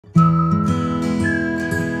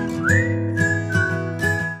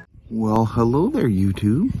Well, hello there,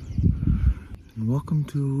 YouTube, and welcome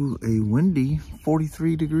to a windy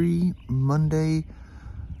 43-degree Monday,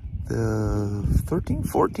 the 13th,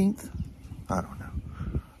 14th, I don't know,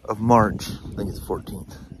 of March. I think it's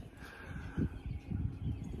 14th.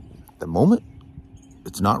 At the moment,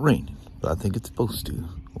 it's not raining, but I think it's supposed to.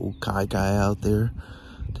 Old Kai out there,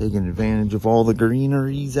 taking advantage of all the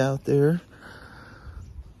greeneries out there.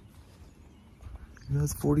 You know,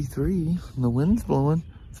 it's 43, and the wind's blowing.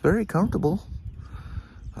 It's very comfortable.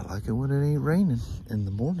 I like it when it ain't raining in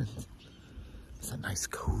the morning. It's a nice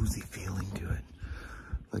cozy feeling to it.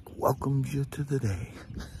 Like welcomes you to the day.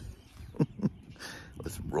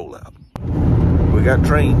 Let's roll out. We got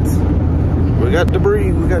trains. We got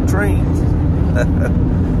debris. We got trains.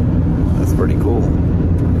 That's pretty cool.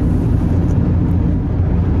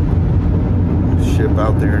 Ship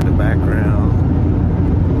out there in the background.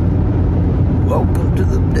 Welcome to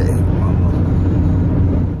the day, Mama.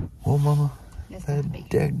 Well, Mama, that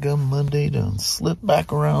dadgum Monday done slipped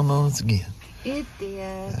back around on us again. It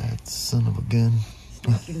did. That son of a gun.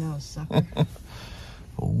 Stuck your nose, sucker.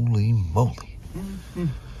 Holy moly. Mm-hmm.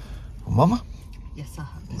 Well, Mama? Yes, sir.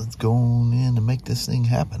 Let's go on in and make this thing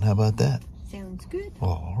happen. How about that? Sounds good.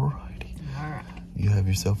 All righty. All right. You have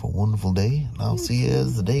yourself a wonderful day, and I'll see you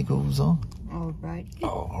as the day goes on. All right.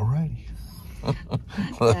 All righty.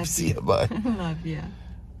 Love to see you. Bye. Love you.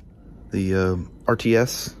 The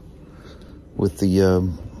RTS with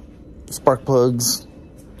the spark plugs,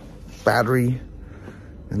 battery,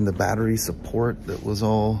 and the battery support that was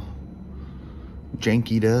all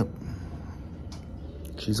jankied up.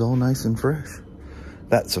 She's all nice and fresh.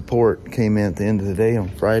 That support came in at the end of the day on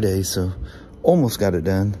Friday, so almost got it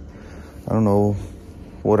done. I don't know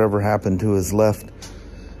whatever happened to his left.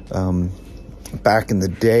 Back in the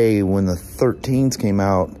day when the 13s came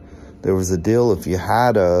out, there was a deal if you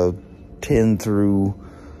had a 10 through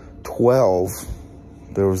 12,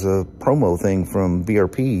 there was a promo thing from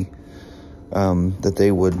BRP that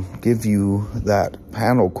they would give you that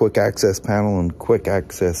panel, quick access panel and quick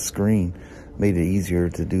access screen. Made it easier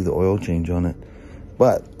to do the oil change on it,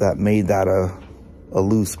 but that made that a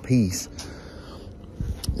loose piece,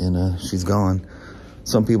 and she's gone.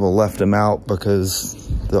 Some people left them out because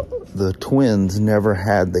the twins never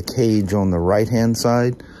had the cage on the right hand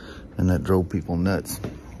side, and that drove people nuts.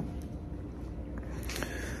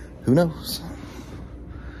 Who knows?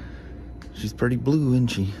 She's pretty blue, isn't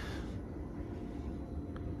she?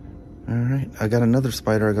 All right, I got another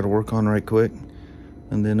spider I got to work on right quick,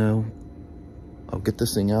 and then I'll get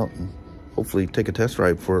this thing out and hopefully take a test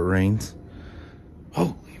ride before it rains.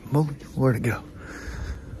 Holy moly, where'd it go?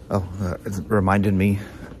 Oh, it reminded me,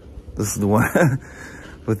 this is the one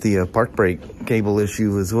with the park brake cable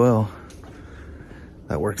issue as well.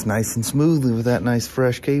 That works nice and smoothly with that nice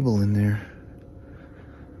fresh cable in there.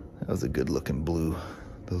 That was a good looking blue,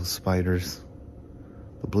 those spiders.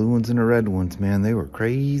 The blue ones and the red ones, man, they were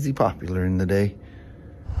crazy popular in the day.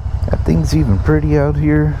 That thing's even pretty out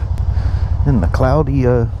here in the cloudy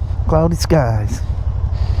skies.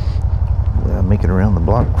 Well, I'll make it around the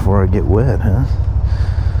block before I get wet, huh?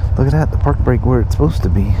 Look at that, the park brake where it's supposed to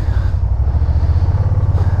be.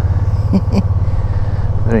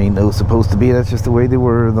 There ain't no supposed to be, that's just the way they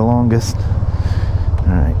were the longest.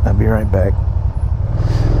 Alright, I'll be right back.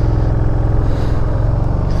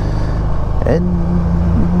 And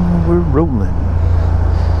we're rolling.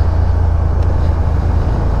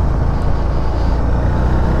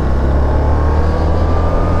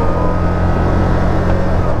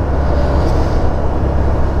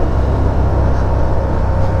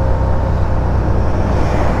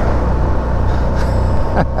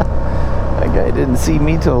 That guy didn't see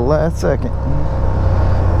me till the last second.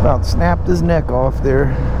 About snapped his neck off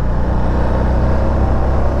there.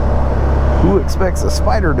 Who expects a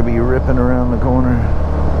spider to be ripping around the corner?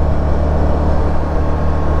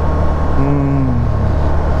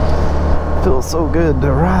 Feels so good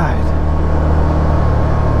to ride.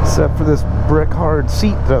 Except for this brick hard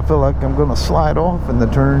seat that I feel like I'm gonna slide off in the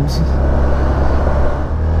turns.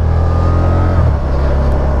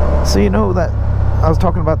 So you know that I was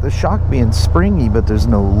talking about the shock being springy, but there's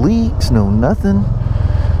no leaks, no nothing.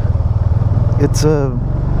 It's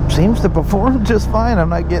seems to perform just fine. I'm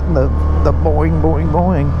not getting the boing, boing,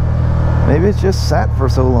 boing. Maybe it's just sat for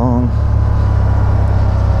so long.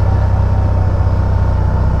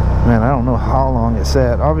 Man, I don't know how long it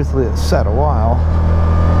sat. Obviously it sat a while.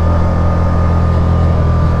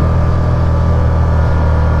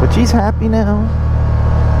 But she's happy now.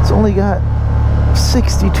 It's only got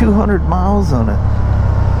 6,200 miles on it.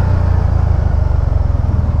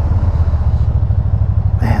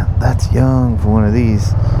 Man, that's young for one of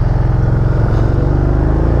these.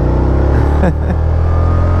 The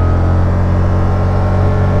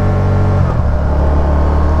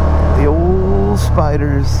old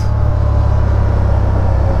spiders.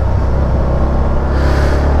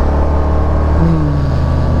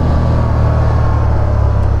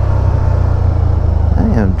 I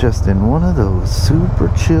am just in one of those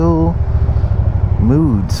super chill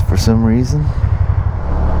moods for some reason.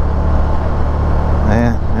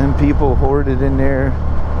 And people hoarded in there.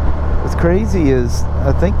 What's crazy is,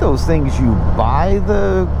 I think those things you buy,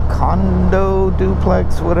 the condo,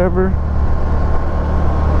 duplex, whatever.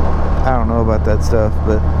 I don't know about that stuff,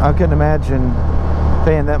 but I can imagine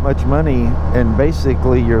paying that much money and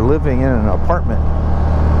basically you're living in an apartment.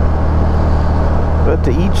 But to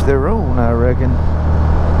each their own, I reckon.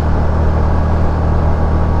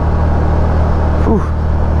 Whew.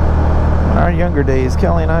 In our younger days,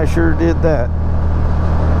 Kelly and I sure did that.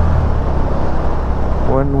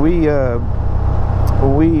 When we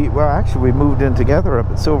moved in together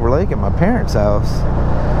up at Silver Lake at my parents' house,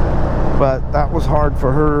 but that was hard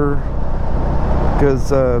for her because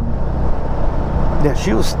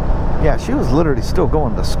she was literally still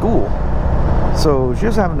going to school, so she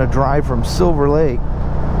was having to drive from Silver Lake,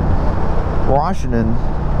 Washington.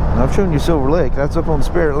 And I've shown you Silver Lake. That's up on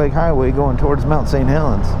Spirit Lake Highway going towards Mount St.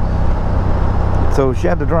 Helens. So she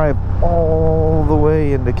had to drive all the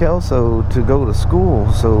way into Kelso to go to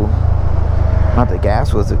school. So, not that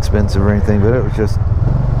gas was expensive or anything, but it was just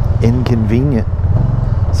inconvenient.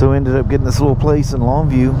 So we ended up getting this little place in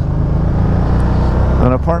Longview,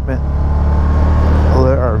 an apartment.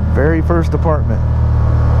 Our very first apartment.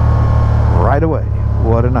 Right away.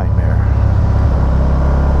 What a nightmare.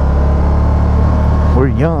 We're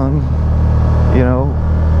young, you know,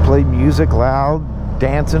 play music loud,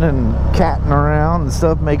 dancing and catting around and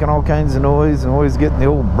stuff, making all kinds of noise, and always getting the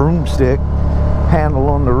old broomstick handle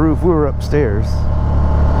on the roof. We were upstairs.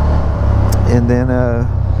 And then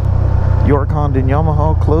York Honda and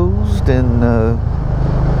Yamaha closed, and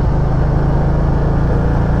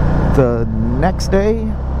the next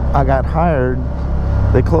day I got hired.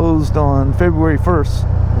 They closed on February 1st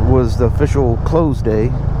was the official close day.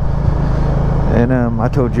 And I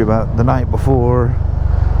told you about the night before,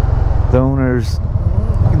 the owner's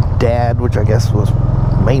dad, which I guess was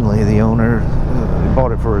mainly the owner, he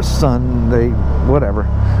bought it for his son, whatever.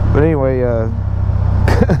 But anyway, I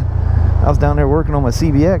was down there working on my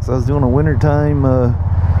CBX. I was doing a wintertime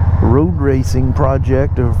road racing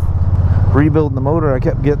project of rebuilding the motor. I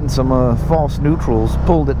kept getting some false neutrals,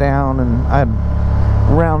 pulled it down, and I had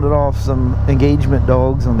rounded off some engagement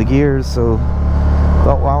dogs on the gears. So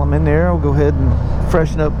thought while I'm in there, I'll go ahead and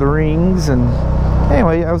freshen up the rings. And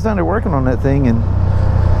anyway, I was down there working on that thing, and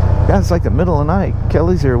God, it's like the middle of the night.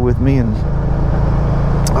 Kelly's here with me, and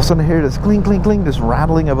all of a sudden I hear this cling, cling, cling, this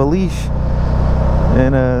rattling of a leash.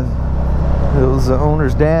 And it was the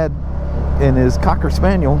owner's dad and his Cocker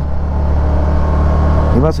Spaniel.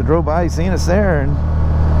 He must have drove by, seen us there, and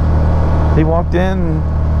he walked in, and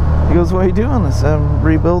he goes, "What are you doing?" I said, "I'm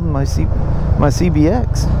rebuilding my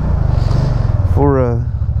CBX for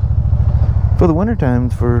the winter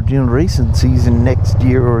times, for, you know, racing season next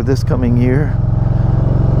year or this coming year."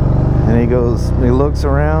 And he goes, he looks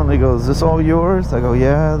around, he goes, "Is this all yours?" I go,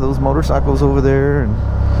 "Yeah, those motorcycles over there and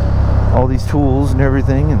all these tools and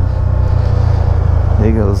everything." And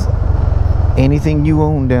he goes, "Anything you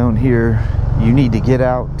own down here, you need to get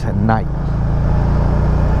out tonight."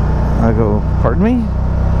 I go, "Pardon me?"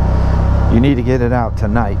 "You need to get it out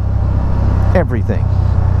tonight. Everything."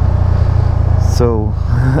 So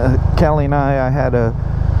Kelly and I had a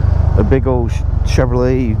big old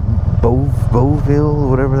Chevrolet Beauville,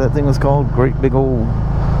 whatever that thing was called, great big old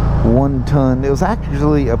 1-ton. It was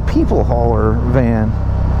actually a people hauler van.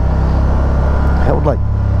 Held like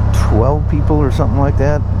 12 people or something like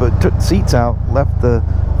that, but took seats out, left the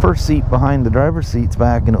first seat behind the driver's seats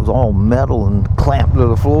back, and it was all metal and clamped to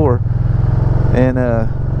the floor. And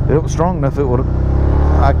it was strong enough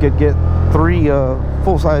I could get 3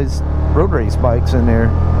 full-size road race bikes in there.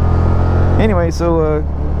 Anyway, so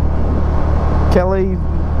Kelly,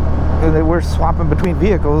 we're swapping between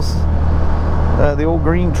vehicles. The old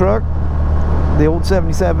green truck, the old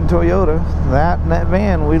 77 Toyota, that and that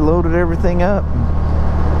van, we loaded everything up.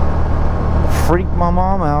 Freaked my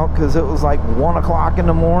mom out because it was like 1 o'clock in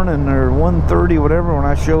the morning or 1:30, whatever, when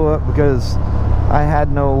I show up, because I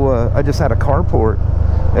had no, I just had a carport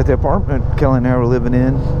at the apartment Kelly and I were living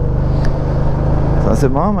in. So I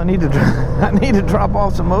said, "Mom, I need to drop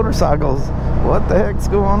off some motorcycles. What the heck's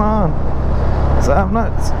going on?" So I'm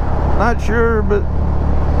not sure, but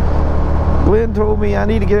Glenn told me I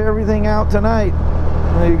need to get everything out tonight.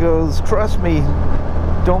 And he goes, "Trust me,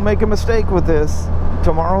 don't make a mistake with this."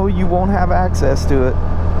 tomorrow you won't have access to it.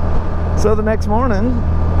 So the next morning,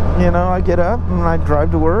 you know, I get up and I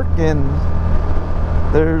drive to work, and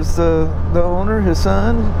there's the owner, his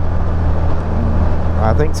son,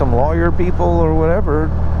 I think some lawyer people or whatever,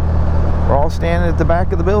 we're all standing at the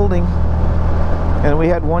back of the building. And we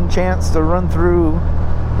had one chance to run through.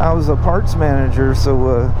 I was a parts manager,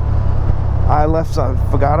 so I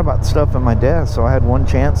forgot about stuff in my desk, so I had one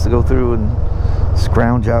chance to go through and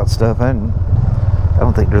scrounge out stuff. And I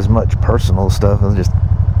don't think there's much personal stuff. It's just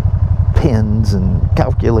pens and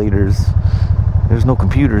calculators. There's no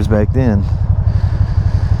computers back then.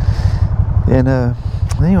 And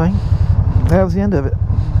anyway, that was the end of it.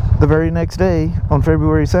 The very next day, on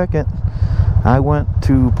February 2nd, I went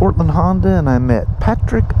to Portland Honda and I met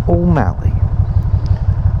Patrick O'Malley.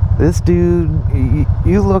 This dude,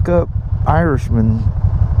 you look up Irishman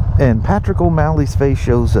and Patrick O'Malley's face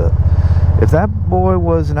shows up. If that boy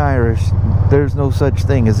wasn't Irish, there's no such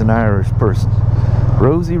thing as an Irish person.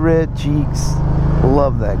 Rosy red cheeks,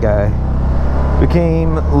 love that guy.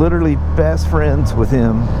 Became literally best friends with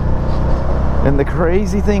him. And the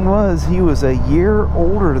crazy thing was, he was a year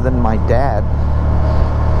older than my dad.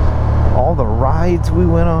 All the rides we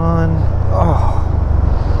went on,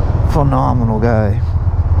 oh, phenomenal guy.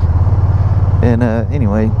 And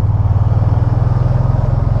anyway,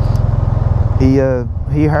 he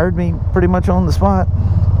hired me pretty much on the spot,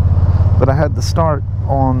 but I had to start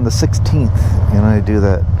on the 16th, and I do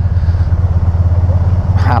that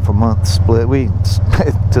half a month split.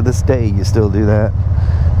 To this day, you still do that.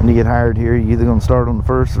 When you get hired here, you're either going to start on the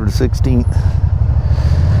 1st or the 16th.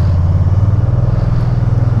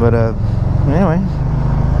 But anyway,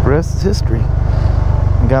 the rest is history.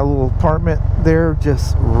 Got a little apartment there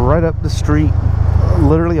just right up the street,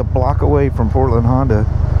 literally a block away from Portland Honda.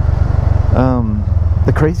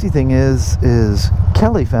 The crazy thing is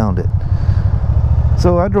Kelly found it.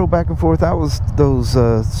 So I drove back and forth. That was those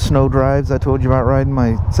snow drives I told you about, riding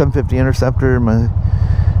my 750 Interceptor and my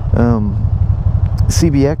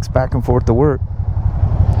CBX back and forth to work.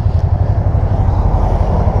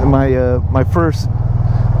 My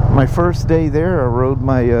first day there, I rode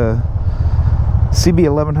my CB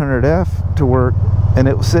 1100F to work, and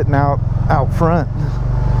it was sitting out front.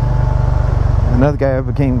 Another guy I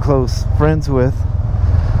became close friends with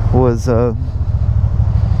was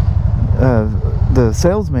the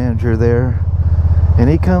sales manager there, and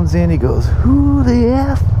he comes in, he goes, "Who the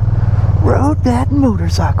F rode that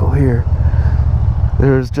motorcycle here?"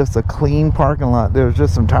 There's just a clean parking lot. There's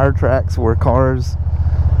just some tire tracks where cars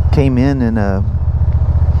came in and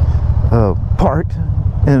parked,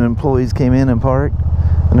 and employees came in and parked,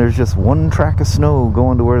 and there's just one track of snow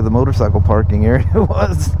going to where the motorcycle parking area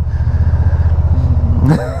was.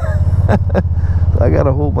 I got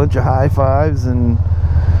a whole bunch of high fives, and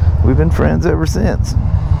we've been friends ever since.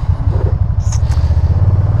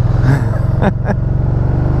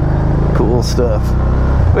 Cool stuff.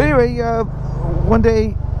 But anyway, one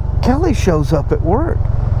day Kelly shows up at work.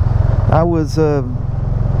 I was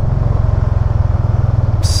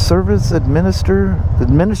service administrator,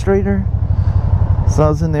 so I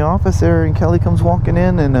was in the office there, and Kelly comes walking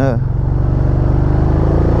in, and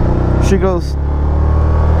she goes,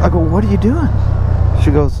 I go, "What are you doing?" She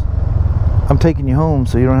goes, "I'm taking you home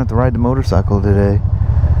so you don't have to ride the motorcycle today."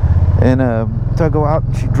 And so I go out,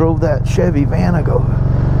 and she drove that Chevy van. I go,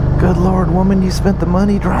 "Good Lord, woman, you spent the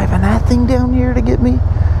money driving that thing down here to get me?"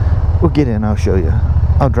 "Well, get in, I'll show you.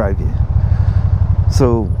 I'll drive you."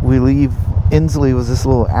 So we leave. Inslee was this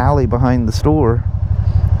little alley behind the store,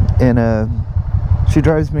 and she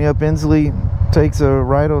drives me up Inslee, takes a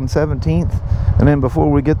ride on 17th, and then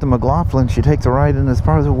before we get to McLaughlin, she takes a ride in this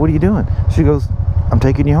car. I said, "What are you doing?" She goes, "I'm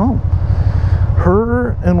taking you home."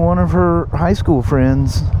 Her and one of her high school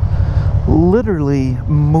friends literally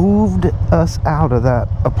moved us out of that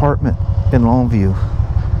apartment in Longview.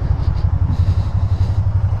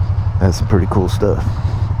 That's some pretty cool stuff.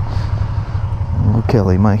 Oh,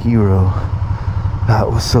 Kelly, my hero.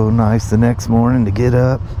 That was so nice the next morning to get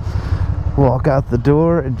up, walk out the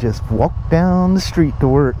door, and just walk down the street to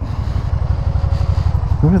work.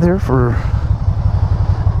 We were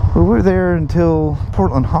there until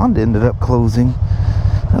Portland Honda ended up closing.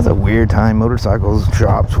 That was a weird time. Motorcycles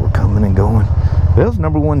shops were coming and going. But it was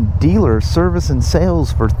 #1 dealer, service and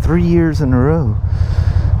sales for 3 years in a row.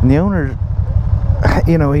 And the owner,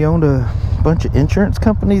 you know, he owned a bunch of insurance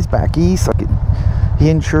companies back east. Like he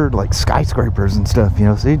insured like skyscrapers and stuff, you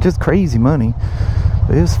know, so he just crazy money.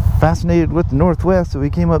 But he was fascinated with the Northwest, so he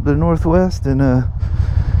came up to the Northwest and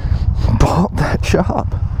bought that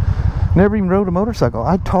shop. Never even rode a motorcycle.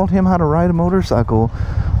 I taught him how to ride a motorcycle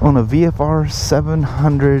on a VFR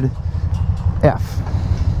 700F.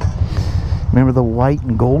 Remember the white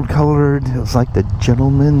and gold colored? It was like the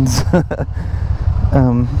gentleman's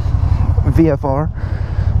VFR.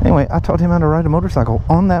 Anyway, I taught him how to ride a motorcycle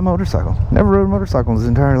on that motorcycle. Never rode a motorcycle in his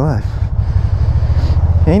entire life.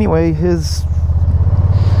 Anyway, his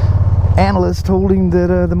analyst told him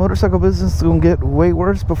that the motorcycle business is going to get way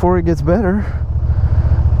worse before it gets better.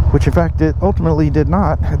 Which in fact it ultimately did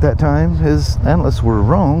not at that time. His analysts were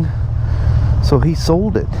wrong. So he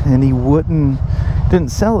sold it, and he didn't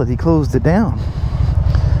sell it, he closed it down.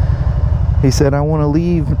 He said, I want to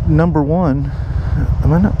leave number one.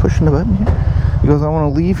 Am I not pushing the button here? He goes, I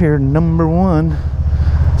want to leave here number one,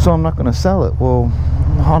 so I'm not going to sell it. Well,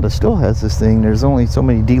 Honda still has this thing. There's only so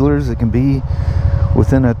many dealers that can be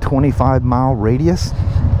within a 25-mile radius.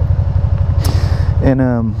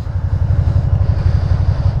 And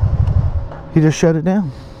he just shut it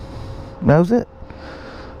down. That was it.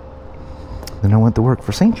 Then I went to work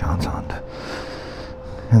for St. John's Honda.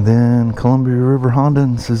 And then Columbia River Honda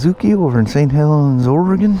and Suzuki over in St. Helens,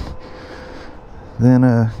 Oregon. Then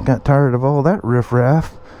got tired of all that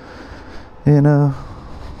riffraff and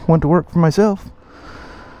went to work for myself.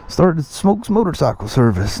 Started Smoak's motorcycle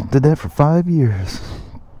service. Did that for 5 years.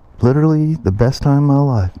 Literally the best time of my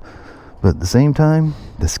life. But at the same time,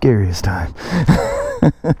 the scariest time.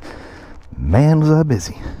 Man, was I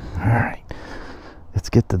busy. Alright, let's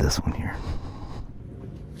get to this one here.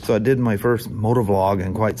 So I did my first motovlog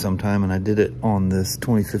in quite some time, and I did it on this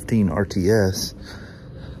 2015 RTS.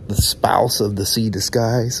 The spouse of the sea to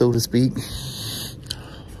sky, so to speak.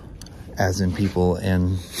 As in people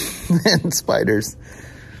and, and spiders.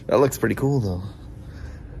 That looks pretty cool though.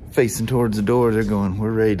 Facing towards the door, they're going,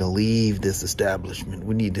 we're ready to leave this establishment.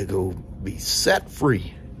 We need to go be set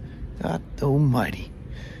free. God almighty.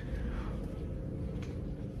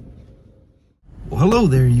 Well, hello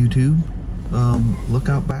there, YouTube. Look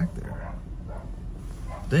out back there.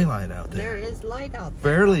 Daylight out there. There is light out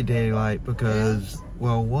there. Barely daylight because,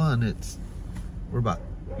 well, one, we're about,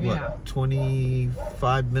 what,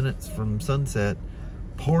 25 minutes from sunset.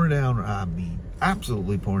 Pouring down, I mean,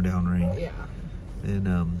 absolutely pouring down rain. Yeah.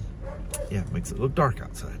 And, yeah, it makes it look dark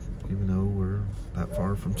outside, even though we're that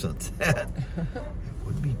far from sunset. It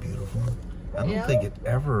would be beautiful. I don't think it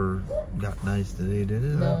ever got nice today, did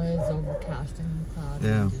it? No, it's overcast and cloudy.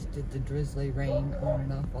 Yeah. We just did the drizzly rain on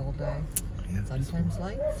and off all day. Yeah. Sometimes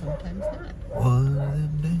light, sometimes not. One of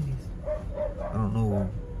them days. I don't know.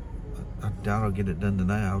 I doubt I'll get it done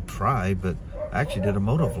tonight. I'll try, but I actually did a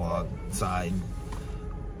motovlog side.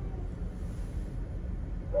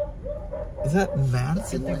 Is that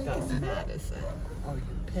Madison? I think that's Madison. Oh, you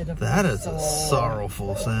pitiful That is soul. a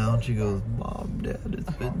sorrowful sound. She goes, Mom, Dad, it's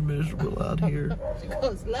been miserable out here. She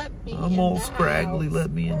goes, let me I'm in all the scraggly, house.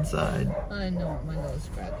 let me inside. I know, my little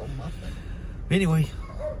scraggle muffin. Anyway,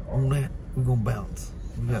 on that, we're going to bounce.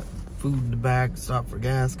 We got food in the back, stop for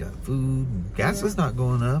gas, got food. Gas is not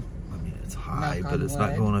going up. I mean, it's high, Knock but on it's not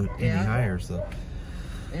wood. going up any higher, so.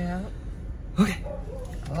 Yeah. Okay.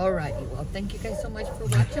 Alrighty, well, thank you guys so much for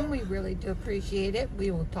watching. We really do appreciate it.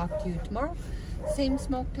 We will talk to you tomorrow. Same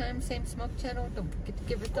smoke time, same smoke channel. Don't forget to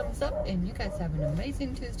give it a thumbs up. And you guys have an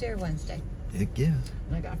amazing Tuesday or Wednesday. Heck yeah.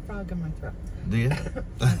 And I got a frog in my throat. Do you?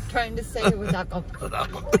 I'm trying to say it without going.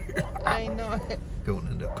 I know it. Going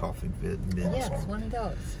into a coughing fit and binge. Yes, one of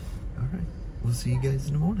those. All right. We'll see you guys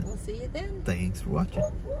in the morning. We'll see you then. Thanks for watching.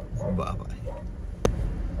 Bye-bye.